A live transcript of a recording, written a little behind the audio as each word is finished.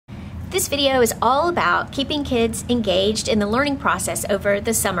This video is all about keeping kids engaged in the learning process over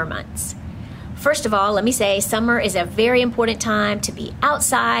the summer months. First of all, let me say summer is a very important time to be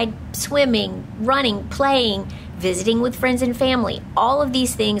outside, swimming, running, playing, visiting with friends and family. All of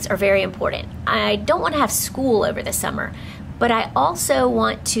these things are very important. I don't want to have school over the summer, but I also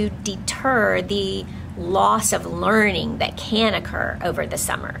want to deter the loss of learning that can occur over the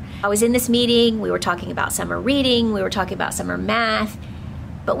summer. I was in this meeting, we were talking about summer reading, we were talking about summer math,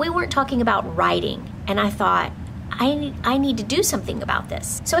 but we weren't talking about writing. And I thought, I need to do something about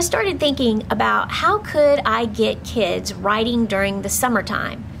this. So I started thinking about how could I get kids writing during the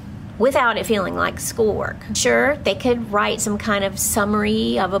summertime without it feeling like schoolwork. Sure, they could write some kind of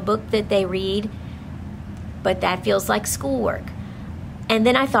summary of a book that they read, but that feels like schoolwork. And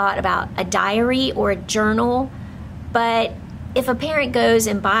then I thought about a diary or a journal, but if a parent goes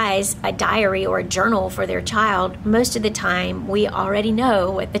and buys a diary or a journal for their child, most of the time we already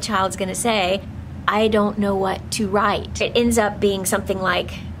know what the child's going to say. I don't know what to write. It ends up being something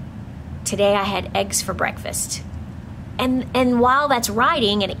like, today I had eggs for breakfast. And while that's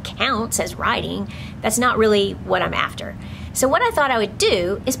writing, and it counts as writing, that's not really what I'm after. So what I thought I would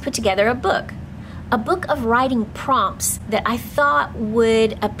do is put together a book of writing prompts that I thought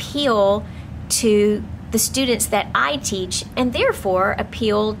would appeal to the students that I teach and therefore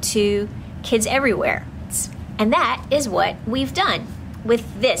appeal to kids everywhere. And that is what we've done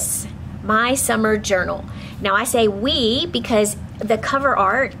with this, my summer journal. Now I say we because the cover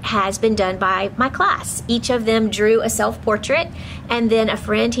art has been done by my class. Each of them drew a self-portrait, and then a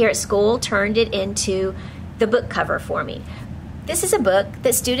friend here at school turned it into the book cover for me. This is a book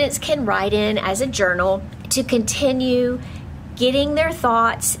that students can write in as a journal to continue getting their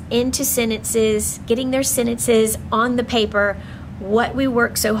thoughts into sentences, getting their sentences on the paper, what we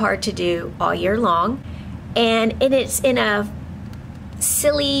work so hard to do all year long. And it's in a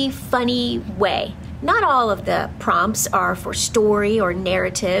silly, funny way. Not all of the prompts are for story or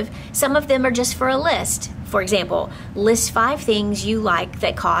narrative. Some of them are just for a list. For example, list 5 things you like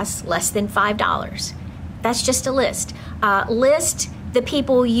that cost less than $5. That's just a list. List the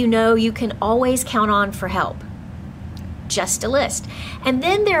people you know you can always count on for help. Just a list. And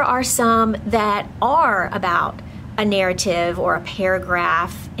then there are some that are about a narrative or a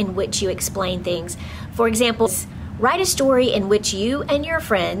paragraph in which you explain things. For example, write a story in which you and your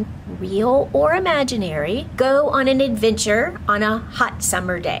friend, real or imaginary, go on an adventure on a hot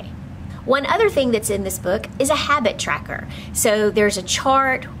summer day. One other thing that's in this book is a habit tracker. So there's a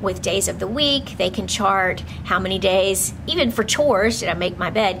chart with days of the week. They can chart how many days, even for chores, did I make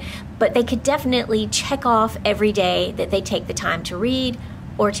my bed, but they could definitely check off every day that they take the time to read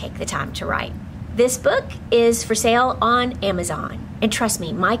or take the time to write. This book is for sale on Amazon. And trust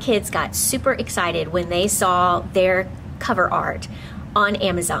me, my kids got super excited when they saw their cover art on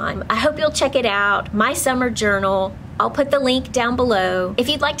Amazon. I hope you'll check it out. My summer journal. I'll put the link down below. If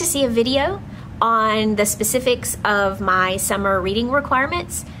you'd like to see a video on the specifics of my summer reading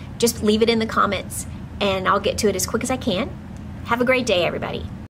requirements, just leave it in the comments and I'll get to it as quick as I can. Have a great day, everybody.